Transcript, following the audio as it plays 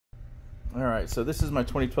All right, so this is my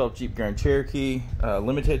 2012 Jeep Grand Cherokee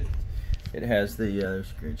Limited. It has the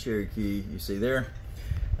Grand Cherokee, you see there.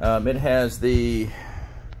 It has the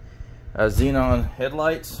Xenon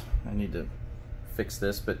headlights. I need to fix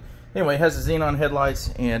this, but anyway, it has the Xenon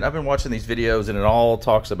headlights, and I've been watching these videos, and it all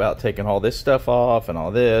talks about taking all this stuff off and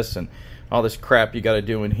all this crap you got to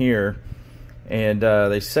do in here. And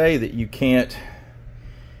they say that you can't,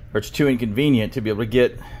 or it's too inconvenient to be able to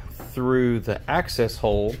get through the access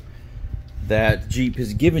hole that Jeep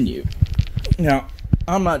has given you. Now,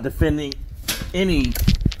 I'm not defending any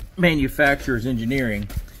manufacturer's engineering,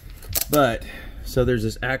 but so there's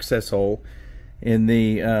this access hole in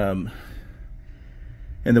the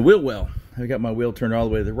wheel well. I've got my wheel turned all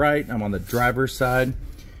the way to the right. I'm on the driver's side,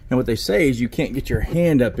 and what they say is you can't get your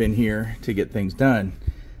hand up in here to get things done.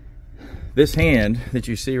 This hand that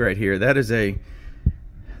you see right here, that is I'm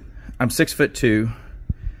 6'2",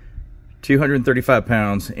 235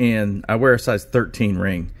 pounds, and I wear a size 13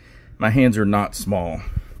 ring. My hands are not small.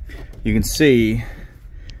 You can see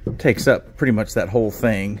it takes up pretty much that whole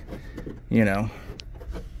thing, you know.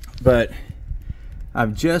 But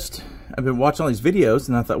I've been watching all these videos,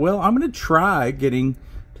 and I thought, well, I'm going to try getting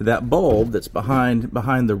to that bulb that's behind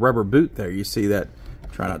the rubber boot there. You see that?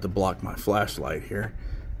 Try not to block my flashlight here,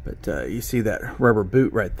 but you see that rubber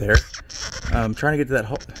boot right there. I'm trying to get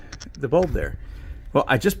to the bulb there. Well,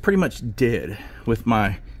 I just pretty much did with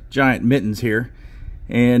my giant mittens here,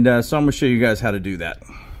 and so I'm going to show you guys how to do that.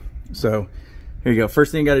 So here you go.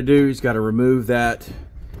 First thing you got to do is got to remove that.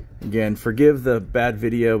 Again, forgive the bad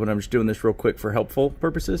video, but I'm just doing this real quick for helpful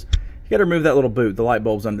purposes. You got to remove that little boot. The light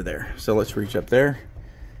bulb's under there. So let's reach up there,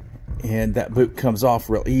 and that boot comes off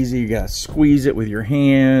real easy. You got to squeeze it with your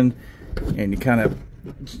hand, and you kind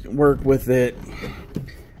of work with it,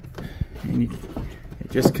 and it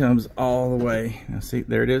just comes all the way. Now see,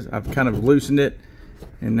 there it is. I've kind of loosened it,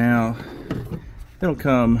 and now it'll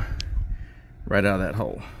come right out of that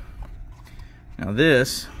hole. Now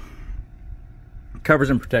this covers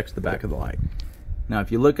and protects the back of the light. Now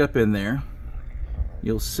if you look up in there,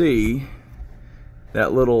 you'll see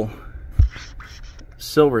that little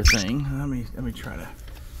silver thing. Let me try to,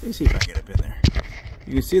 let me see if I can get up in there.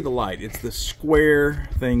 You can see the light. It's the square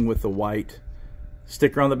thing with the white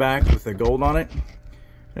sticker on the back with the gold on it.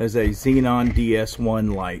 As a Xenon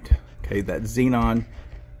DS1 light. Okay, that Xenon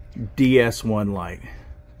DS1 light.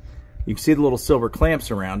 You can see the little silver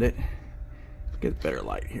clamps around it. Get a better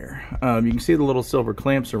light here. You can see the little silver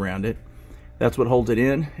clamps around it. That's what holds it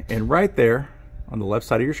in. And right there on the left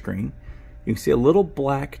side of your screen, you can see a little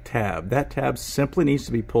black tab. That tab simply needs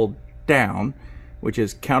to be pulled down, which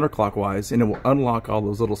is counterclockwise, and it will unlock all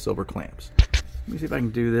those little silver clamps. Let me see if I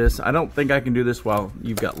can do this. I don't think I can do this while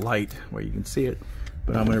you've got light where you can see it.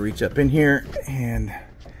 But I'm going to reach up in here and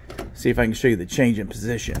see if I can show you the change in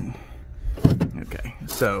position. Okay,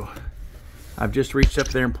 so I've just reached up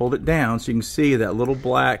there and pulled it down, so you can see that little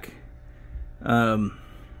black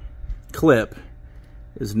clip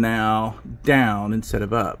is now down instead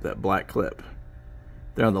of up. That black clip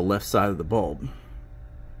there on the left side of the bulb.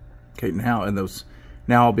 Okay, now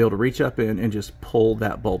I'll be able to reach up in and just pull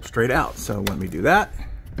that bulb straight out. So let me do that.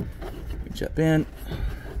 Reach up in.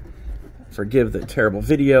 Forgive the terrible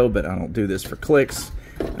video, but I don't do this for clicks.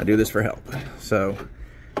 I do this for help. So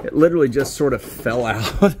it literally just sort of fell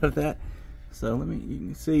out of that. So you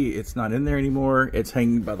can see it's not in there anymore. It's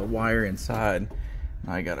hanging by the wire inside.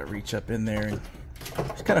 I gotta reach up in there and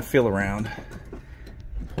just kind of feel around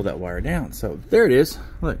and pull that wire down. So there it is.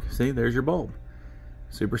 Look, see, there's your bulb.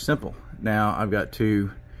 Super simple. Now I've got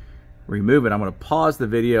to remove it. I'm gonna pause the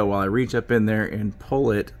video while I reach up in there and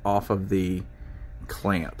pull it off of the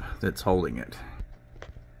clamp that's holding it.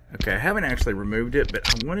 Okay, I haven't actually removed it, but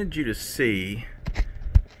I wanted you to see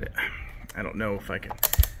that. I don't know if I can,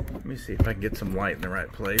 let me see if I can get some light in the right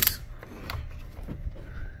place.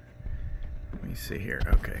 Let me see here.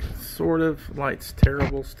 Okay, sort of light's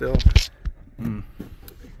terrible still. Hang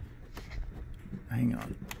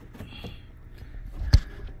on.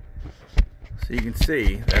 So you can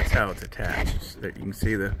see that's how it's attached. You can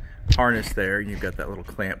see the harness there, and you've got that little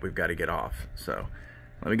clamp we've got to get off. So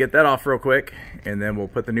let me get that off real quick, and then we'll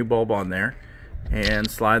put the new bulb on there and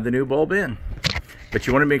slide the new bulb in. But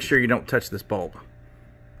you want to make sure you don't touch this bulb.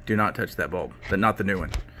 Do not touch that bulb, but not the new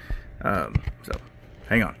one. So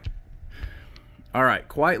hang on. All right,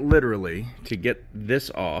 quite literally, to get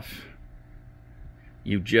this off,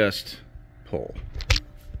 you just pull.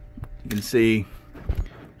 You can see,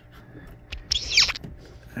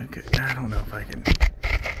 okay, I don't know if I can,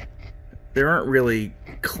 there aren't really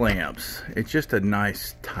clamps. It's just a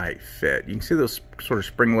nice tight fit. You can see those sort of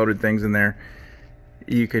spring-loaded things in there.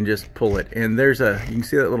 you can just pull it. And there's you can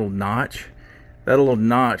see that little notch. That little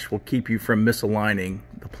notch will keep you from misaligning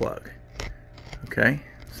the plug. Okay,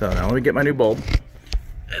 so now let me get my new bulb.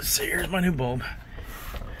 Let's see, here's my new bulb.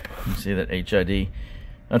 You see that HID.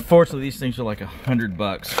 Unfortunately, these things are like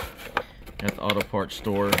 $100 at the auto parts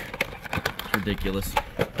store. It's ridiculous.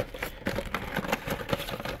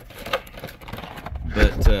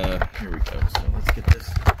 But here we go. So let's get this.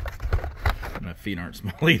 My feet aren't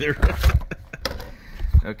small either.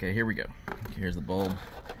 Okay, here we go. Here's the bulb.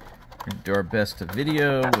 We're gonna do our best to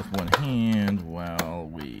video with one hand while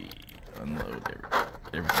we unload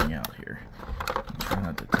everything out here. Try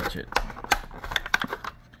not to touch it.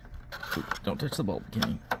 Ooh, don't touch the bulb,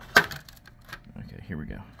 Kenny. Okay, here we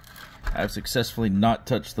go. I've successfully not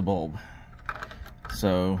touched the bulb.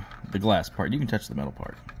 So, the glass part. You can touch the metal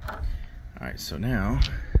part. Alright, so now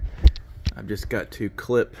I've just got to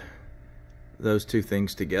clip those two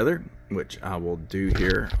things together, which I will do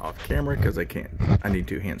here off camera because I need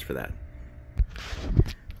two hands for that.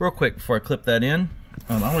 Real quick before I clip that in,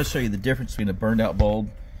 I want to show you the difference between a burned out bulb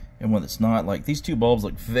and one that's not. Like, these two bulbs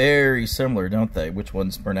look very similar, don't they? Which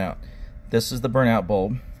one's burnt out? This is the burnt out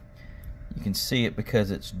bulb. You can see it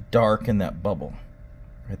because it's dark in that bubble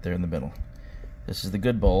right there in the middle. This is the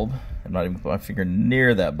good bulb. I'm not even putting my finger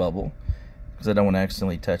near that bubble because I don't want to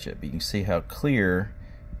accidentally touch it, but you can see how clear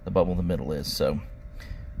the bubble in the middle is. So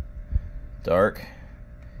dark,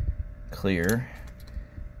 clear,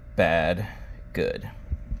 bad, good.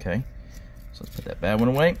 Okay, so let's put that bad one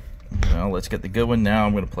away. Now let's get the good one. Now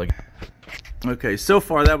I'm going to plug it. Okay, so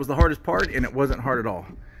far that was the hardest part, and it wasn't hard at all.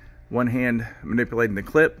 One hand manipulating the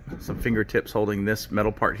clip, some fingertips holding this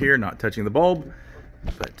metal part here, not touching the bulb,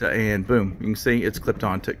 but and boom, you can see it's clipped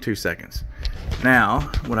on. Took 2 seconds. Now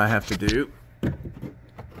what I have to do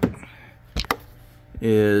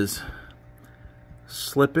is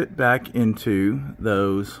slip it back into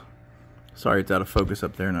those. Sorry, it's out of focus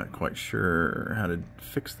up there, not quite sure how to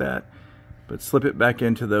fix that, but slip it back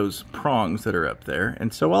into those prongs that are up there.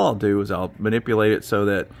 And so all I'll do is I'll manipulate it so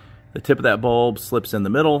that the tip of that bulb slips in the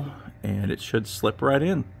middle, and it should slip right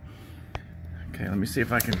in. Okay, let me see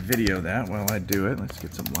if I can video that while I do it. Let's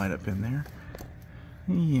get some light up in there.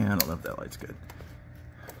 Yeah, I don't know if that light's good.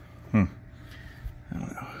 I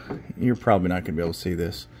don't know. You're probably not going to be able to see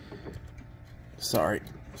this. Sorry.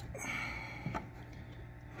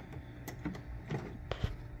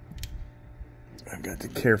 I've got to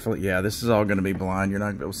carefully, yeah, this is all going to be blind. You're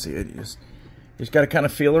not going to be able to see it. You just got to kind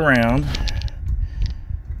of feel around.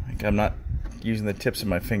 Like, I'm not using the tips of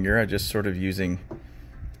my finger. I'm just sort of using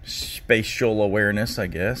spatial awareness, I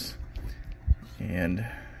guess. And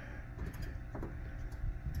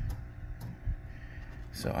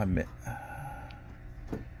so I can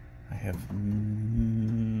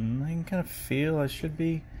kind of feel I should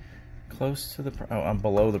be close to the, oh, I'm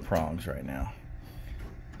below the prongs right now.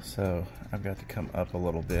 So I've got to come up a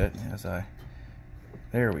little bit as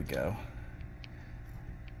there we go.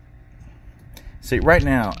 See, right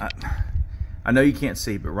now, I know you can't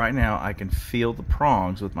see, but right now I can feel the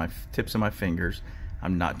prongs with my tips of my fingers.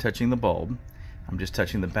 I'm not touching the bulb. I'm just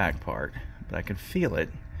touching the back part, but I can feel it.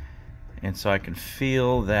 And so I can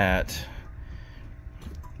feel that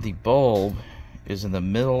the bulb is in the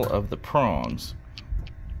middle of the prongs.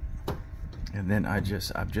 And then I've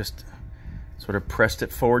just sort of pressed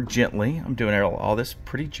it forward gently. I'm doing all this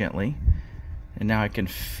pretty gently. And now I can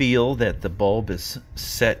feel that the bulb is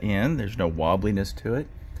set in. There's no wobbliness to it.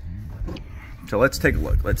 So let's take a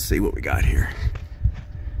look. Let's see what we got here.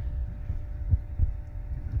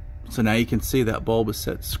 So now you can see that bulb is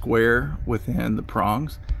set square within the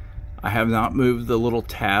prongs. I have not moved the little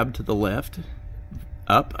tab to the left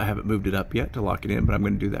up. I haven't moved it up yet to lock it in, but I'm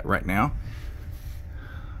going to do that right now.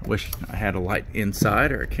 I wish I had a light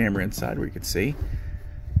inside or a camera inside where you could see,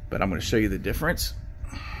 but I'm going to show you the difference.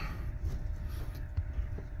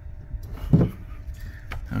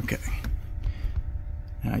 Okay.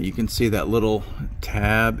 Now you can see that little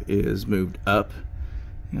tab is moved up.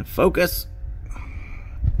 And focus.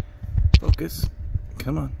 Focus.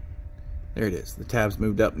 Come on. There it is. The tab's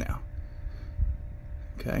moved up now.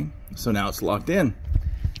 Okay. So now it's locked in.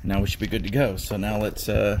 Now we should be good to go. So now let's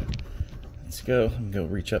go. I'm gonna go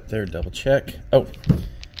reach up there, double check. Oh,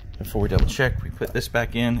 before we double check, we put this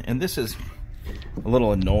back in, and this is a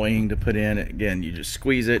little annoying to put in. Again, you just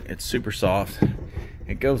squeeze it. It's super soft.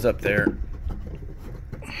 It goes up there.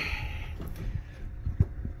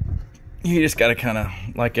 You just gotta kind of,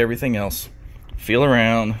 like everything else, feel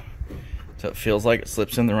around so it feels like it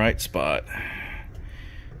slips in the right spot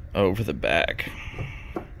over the back.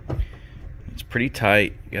 It's pretty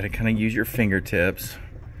tight. You gotta kind of use your fingertips.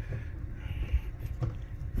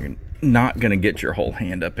 not gonna get your whole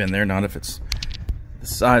hand up in there, not if it's the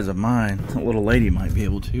size of mine. A little lady might be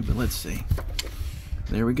able to, but let's see.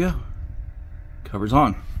 There we go. Cover's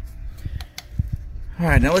on. All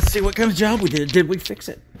right, now let's see what kind of job we did. Did we fix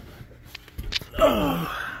it?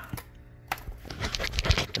 Oh.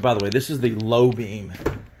 By the way, this is the low beam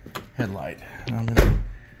headlight. I'm gonna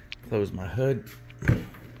close my hood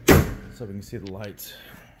so we can see the lights.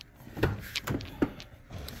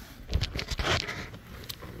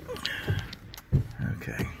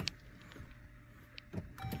 Okay.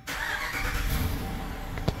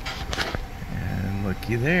 And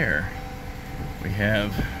looky there. We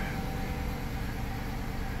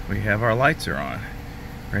have our lights are on.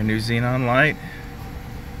 Brand new xenon light.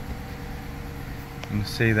 You can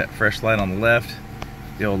see that fresh light on the left,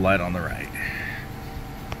 the old light on the right.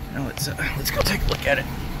 Now let's go take a look at it.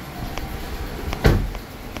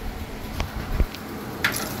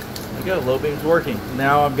 There we go, low beam's working.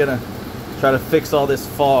 Now I'm gonna try to fix all this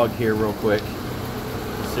fog here real quick.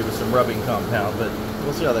 Let's see with some rubbing compound, but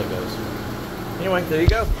we'll see how that goes. Anyway, there you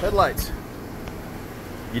go, headlights.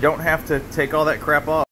 You don't have to take all that crap off.